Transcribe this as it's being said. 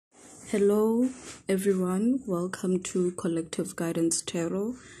Hello everyone, welcome to Collective Guidance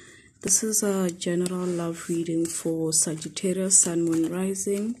Tarot. This is a general love reading for Sagittarius, Sun, Moon,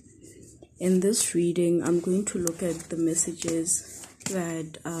 Rising. In this reading, I'm going to look at the messages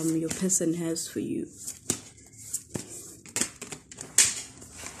that your person has for you.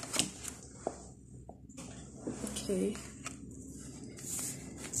 Okay.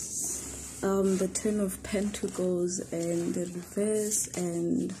 The Ten of Pentacles and the reverse,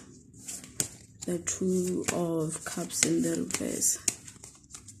 and the Two of Cups in the reverse.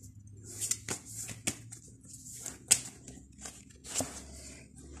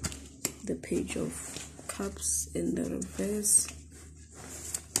 The Page of Cups in the reverse.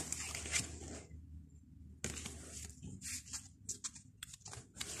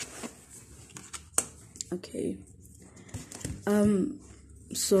 Okay.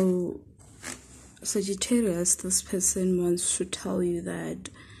 So Sagittarius, this person wants to tell you that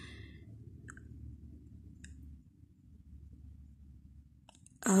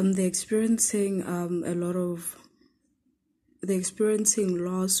they're experiencing they're experiencing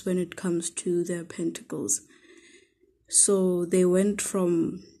loss when it comes to their pentacles. So they went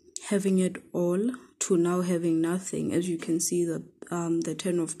from having it all to now having nothing. As you can see, the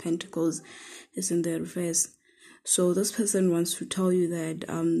Ten of Pentacles is in the reverse. So this person wants to tell you that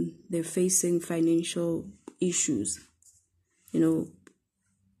they're facing financial issues.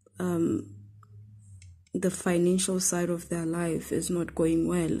 The financial side of their life is not going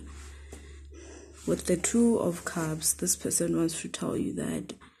well. With the Two of Cups, this person wants to tell you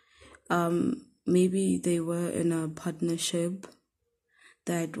that maybe they were in a partnership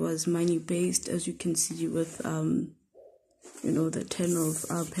that was money-based, as you can see with the Ten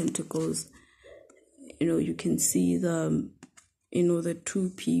of Pentacles. You can see the two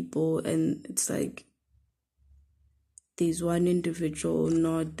people, and it's like there's one individual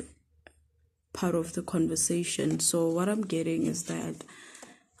not part of the conversation. So what I'm getting is that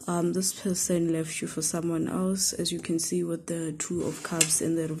this person left you for someone else. As you can see with the Two of Cups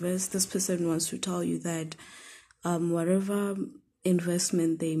in the reverse, this person wants to tell you that whatever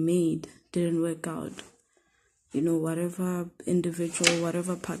investment they made didn't work out. Whatever individual,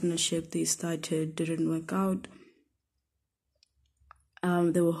 whatever partnership they started didn't work out.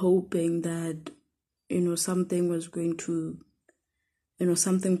 They were hoping that something was going to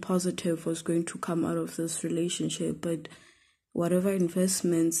something positive was going to come out of this relationship, but whatever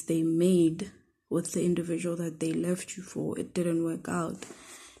investments they made with the individual that they left you for, it didn't work out.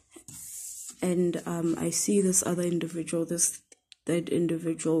 And I see this other individual, that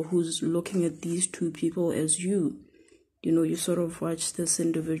individual who's looking at these two people as you. You sort of watch this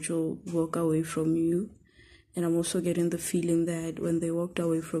individual walk away from you. And I'm also getting the feeling that when they walked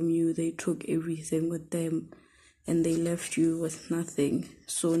away from you, they took everything with them and they left you with nothing.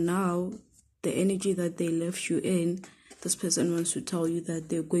 So now, the energy that they left you in, this person wants to tell you that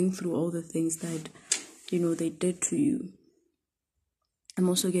they're going through all the things that, they did to you. I'm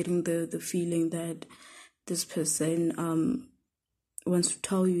also getting the feeling that this person wants to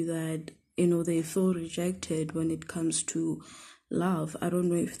tell you that, they feel rejected when it comes to love. I don't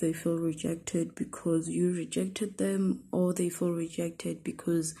know if they feel rejected because you rejected them, or they feel rejected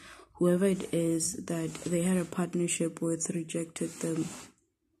because whoever it is that they had a partnership with rejected them.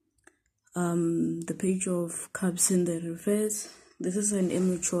 The Page of Cups in the reverse. This is an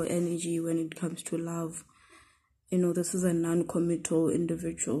immature energy when it comes to love. This is a non-committal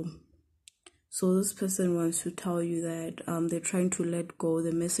individual. So this person wants to tell you that they're trying to let go.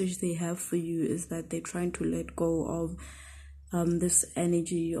 The message they have for you is that they're trying to let go of this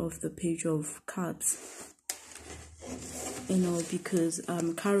energy of the Page of Cups. Because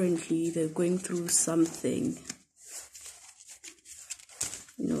currently they're going through something.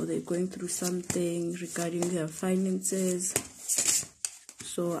 They're going through something regarding their finances.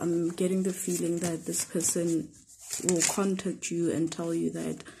 So I'm getting the feeling that this person will contact you and tell you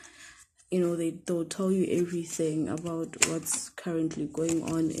that, they'll tell you everything about what's currently going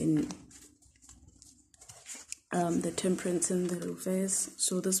on in the Temperance in the reverse.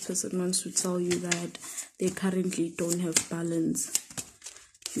 So this person wants to tell you that they currently don't have balance.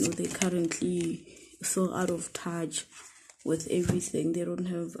 They currently feel out of touch with everything. They don't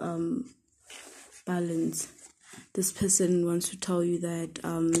have balance. This person wants to tell you that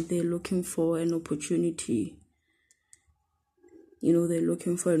they're looking for an opportunity. They're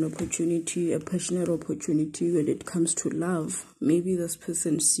looking for an opportunity, a passionate opportunity when it comes to love. Maybe this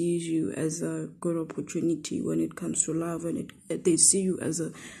person sees you as a good opportunity when it comes to love, and they see you as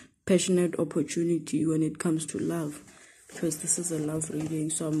a passionate opportunity when it comes to love. Because this is a love reading,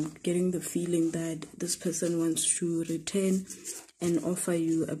 so I'm getting the feeling that this person wants to return and offer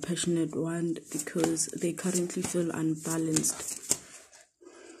you a passionate one because they currently feel unbalanced.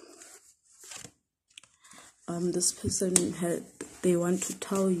 This person they want to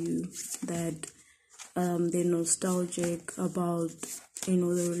tell you that they're nostalgic about the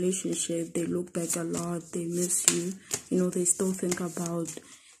relationship. They look back a lot, they miss you, they still think about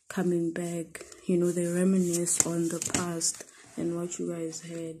coming back, they reminisce on the past and what you guys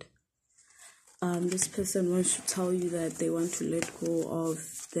had. This person wants to tell you that they want to let go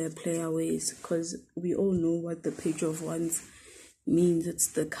of their player ways, because we all know what the Page of Wands means. It's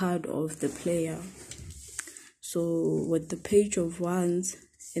the card of the player. So with the Page of Wands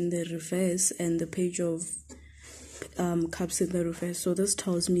in the reverse and the Page of Cups in the reverse, so this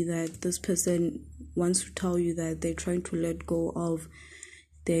tells me that this person wants to tell you that they're trying to let go of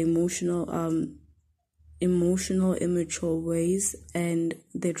their emotional immature ways, and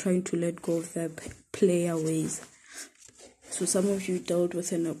they're trying to let go of their player ways. So some of you dealt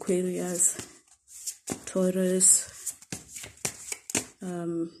with an Aquarius, Taurus,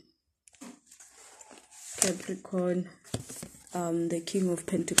 Capricorn, the King of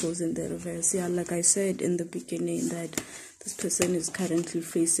Pentacles in the reverse. Yeah, like I said in the beginning, that this person is currently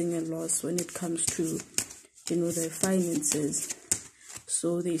facing a loss when it comes to their finances.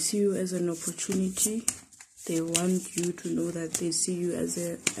 So they see you as an opportunity. They want you to know that they see you as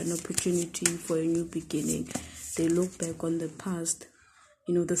an opportunity for a new beginning. They look back on the past.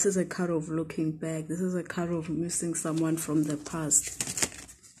 This is a card of looking back. This is a card of missing someone from the past.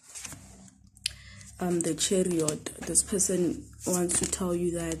 The Chariot. This person wants to tell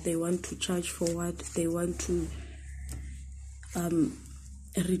you that they want to charge forward. They want to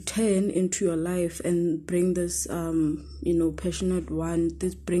return into your life and bring this passionate one,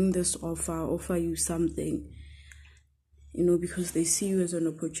 bring this offer you something, because they see you as an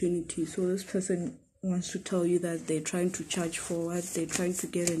opportunity. So this person wants to tell you that they're trying to charge forward, they're trying to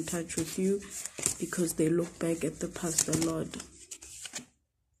get in touch with you because they look back at the past a lot.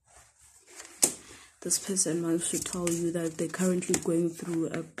 This person wants to tell you that they're currently going through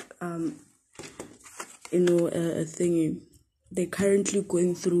they're currently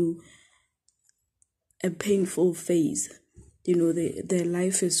going through a painful phase. Their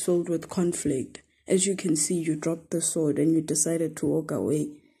life is filled with conflict. As you can see, you dropped the sword and you decided to walk away.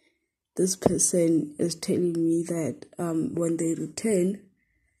 This person is telling me that when they return,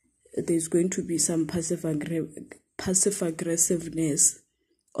 there's going to be some passive aggressiveness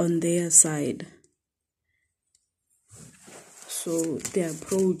on their side. So their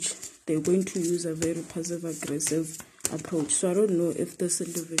approach, they're going to use a very passive-aggressive approach. So I don't know if this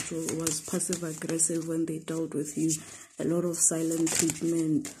individual was passive-aggressive when they dealt with you, a lot of silent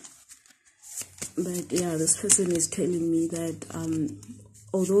treatment. But yeah, this person is telling me that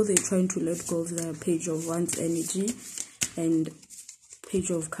although they're trying to let go of their Page of Wands energy and Page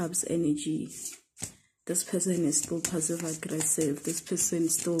of Cups energy, this person is still passive-aggressive. This person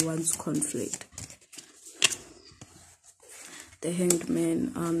still wants conflict. The Hanged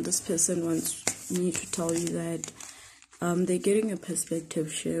Man, this person wants me to tell you that they're getting a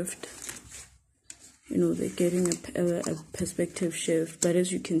perspective shift. They're getting a perspective shift. But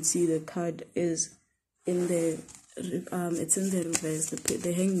as you can see, the card is in the it's in the reverse.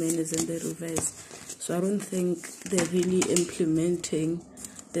 The Hanged Man is in the reverse. So I don't think they're really implementing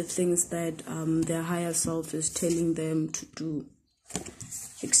the things that their higher self is telling them to do.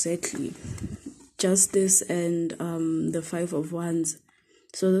 Exactly. Justice and the Five of Wands.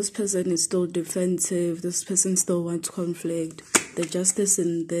 So this person is still defensive. This person still wants conflict. The justice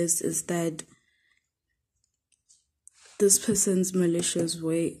in this is that this person's malicious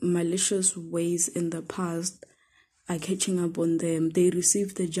ways in the past are catching up on them. They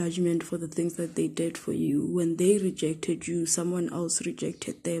received the judgment for the things that they did for you. When they rejected you, someone else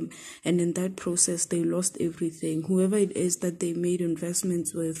rejected them. And in that process, they lost everything. Whoever it is that they made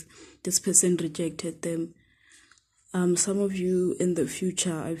investments with, this person rejected them. Some of you in the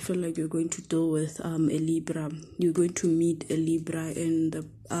future, I feel like you're going to deal with a Libra. You're going to meet a Libra in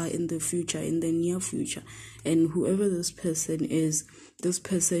the future, in the near future. And whoever this person is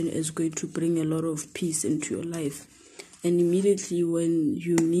going to bring a lot of peace into your life. And immediately when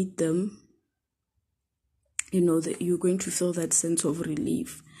you meet them, that you're going to feel that sense of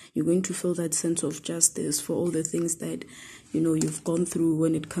relief. You're going to feel that sense of justice for all the things that, you've gone through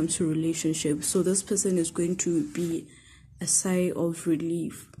when it comes to relationships. So this person is going to be a sigh of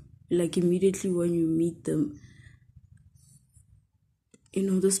relief. Like immediately when you meet them,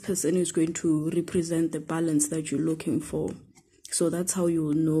 this person is going to represent the balance that you're looking for. So that's how you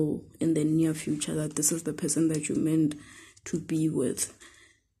will know in the near future that this is the person that you're meant to be with.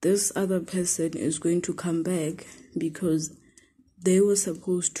 This other person is going to come back because they were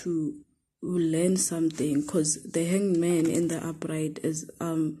supposed to learn something, because the Hanged Man in the upright is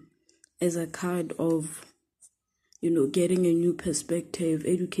a card of, getting a new perspective,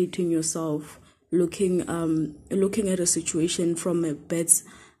 educating yourself, looking at a situation from a bird's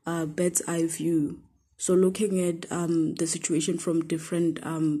eye view. So looking at the situation from different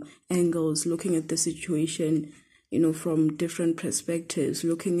angles, looking at the situation, from different perspectives,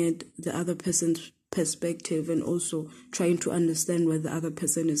 looking at the other person's perspective, and also trying to understand where the other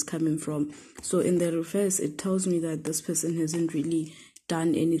person is coming from. So in the reverse, it tells me that this person hasn't really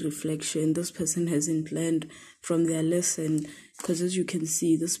done any reflection. This person hasn't learned from their lesson, because as you can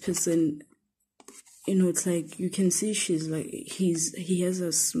see, this person, it's like you can see she's like, he has a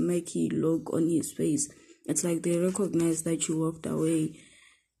smirky look on his face. It's like they recognize that you walked away,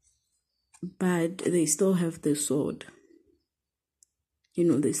 but they still have the sword.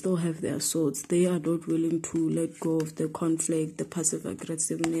 They still have their swords. They are not willing to let go of the conflict, the passive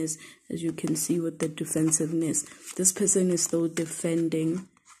aggressiveness, as you can see with the defensiveness. This person is still defending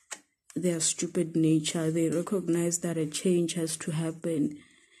their stupid nature. They recognize that a change has to happen,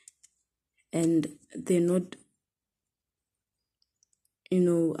 and they're not,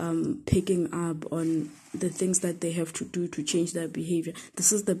 picking up on the things that they have to do to change their behavior.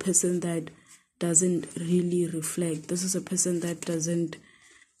 This is the person that doesn't really reflect. This is a person that doesn't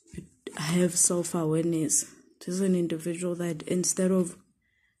have self-awareness. This is an individual that, instead of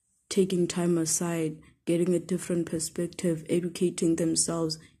taking time aside, getting a different perspective, educating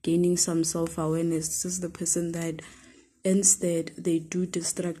themselves, gaining some self-awareness, this is the person that instead they do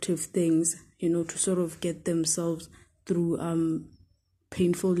destructive things, to sort of get themselves through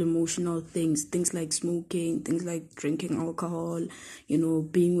painful emotional things like smoking, things like drinking alcohol,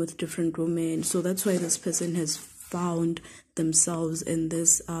 being with different women. So that's why this person has found themselves in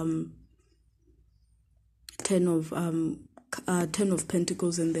this ten of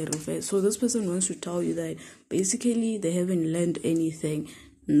Pentacles in the reverse. So this person wants to tell you that basically they haven't learned anything.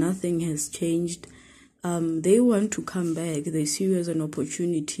 Nothing has changed. They want to come back. They see you as an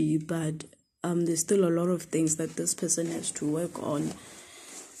opportunity, but there's still a lot of things that this person has to work on.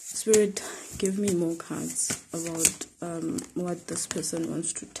 Spirit, give me more cards about what this person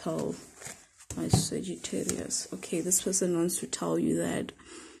wants to tell my Sagittarius. Okay, this person wants to tell you that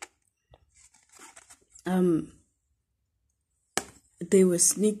they were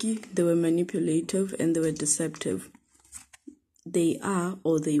sneaky, they were manipulative, and they were deceptive. They are,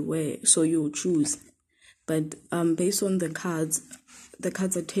 or they were, so you'll choose. But based on the cards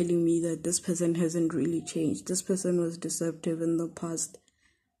are telling me that this person hasn't really changed. This person was deceptive in the past.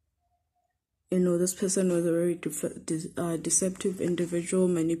 This person was a very deceptive individual,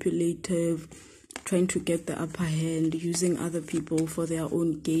 manipulative, trying to get the upper hand, using other people for their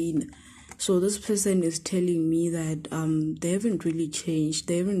own gain. So this person is telling me that they haven't really changed.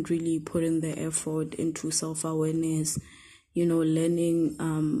 They haven't really put in the effort into self-awareness, learning,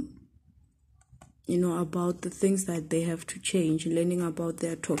 about the things that they have to change, learning about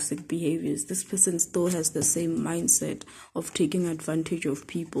their toxic behaviors. This person still has the same mindset of taking advantage of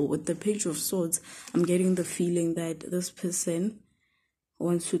people. With the Page of Swords, I'm getting the feeling that this person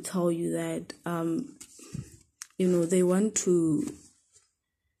wants to tell you that, they want to,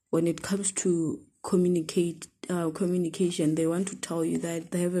 when it comes to communication, they want to tell you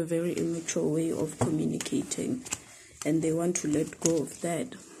that they have a very immature way of communicating, and they want to let go of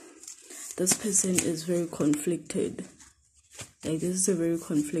that. This person is very conflicted. Like, this is a very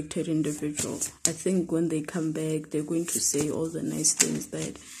conflicted individual. I think when they come back, they're going to say all the nice things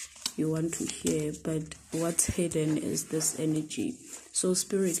that you want to hear, but what's hidden is this energy. So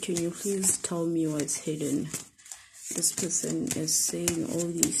Spirit, can you please tell me what's hidden? This person is saying all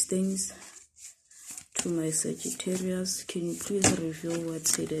these things to my Sagittarius. Can you please reveal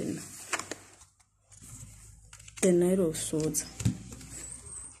what's hidden? The Knight of Swords.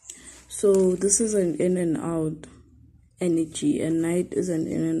 So this is an in and out energy, and Knight is an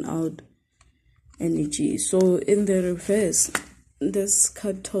in and out energy. So in the reverse, this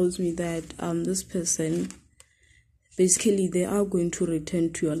card tells me that this person, basically they are going to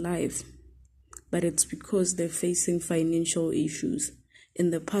return to your life, but it's because they're facing financial issues.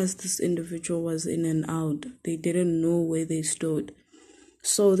 In the past, this individual was in and out. They didn't know where they stood.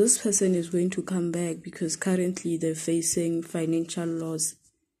 So this person is going to come back because currently they're facing financial loss,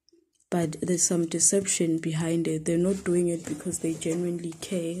 but there's some deception behind it. They're not doing it because they genuinely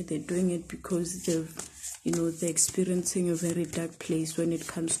care. They're doing it because they're experiencing a very dark place when it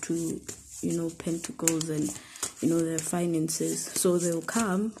comes to, pentacles and, their finances. So they'll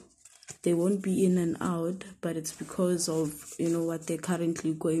come. They won't be in and out, but it's because of, what they're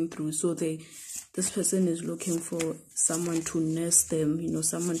currently going through. So they This person is looking for someone to nurse them,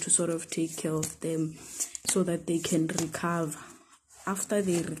 someone to sort of take care of them so that they can recover. After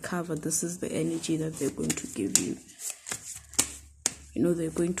they recover, this is the energy that they're going to give you.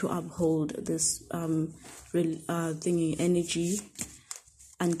 They're going to uphold this energy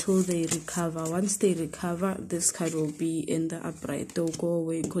until they recover. Once they recover, this card will be in the upright. They'll go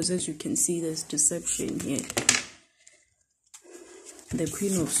away because, as you can see, there's deception here. The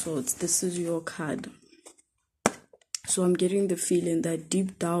Queen of Swords, this is your card. So I'm getting the feeling that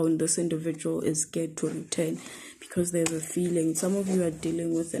deep down, this individual is scared to return because there's a feeling. Some of you are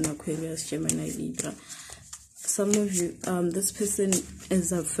dealing with an Aquarius, Gemini, Libra. Some of you, this person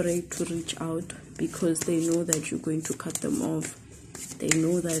is afraid to reach out because they know that you're going to cut them off. They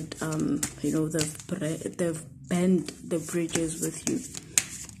know that, they've burned the bridges with you.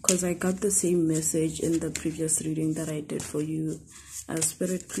 Because I got the same message in the previous reading that I did for you.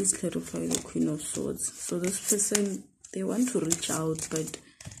 Spirit, please clarify the Queen of Swords. So this person, they want to reach out, but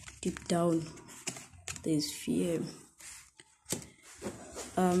deep down, there's fear.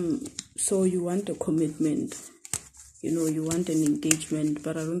 So you want a commitment. You want an engagement,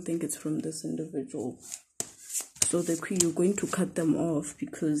 but I don't think it's from this individual. So the Queen, you're going to cut them off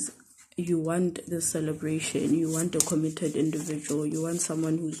because you want the celebration. You want a committed individual. You want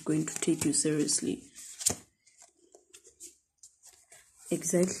someone who's going to take you seriously.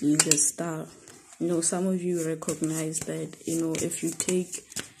 Exactly, the Star. Some of you recognize that, if you take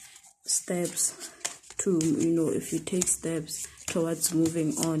steps towards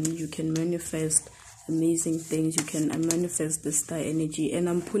moving on, you can manifest amazing things. You can manifest the Star energy. And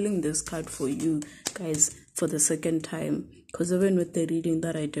I'm pulling this card for you guys for the second time, because even with the reading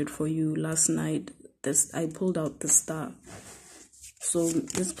that I did for you last night, I pulled out the Star. So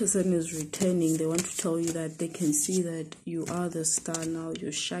this person is returning. They want to tell you that they can see that you are the star now.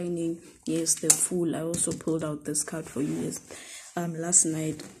 You're shining. Yes, the Fool. I also pulled out this card for you last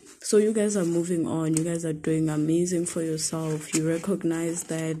night. So you guys are moving on. You guys are doing amazing for yourself. You recognize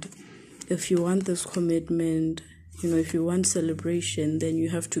that if you want this commitment, if you want celebration, then you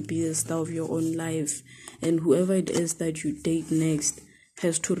have to be the star of your own life. And whoever it is that you date next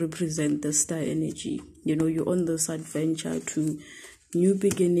has to represent the Star energy. You're on this adventure to new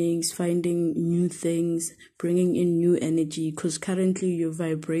beginnings, finding new things, bringing in new energy, because currently you're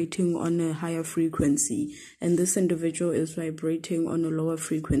vibrating on a higher frequency and this individual is vibrating on a lower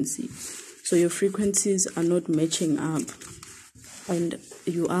frequency. So your frequencies are not matching up and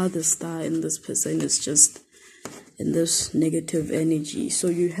you are the star and this person is just in this negative energy. So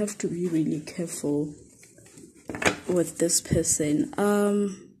you have to be really careful with this person.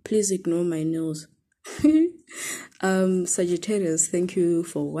 Please ignore my nails. Sagittarius, thank you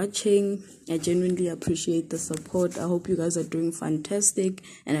for watching. I genuinely appreciate the support. I hope you guys are doing fantastic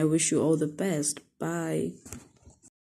and I wish you all the best. Bye.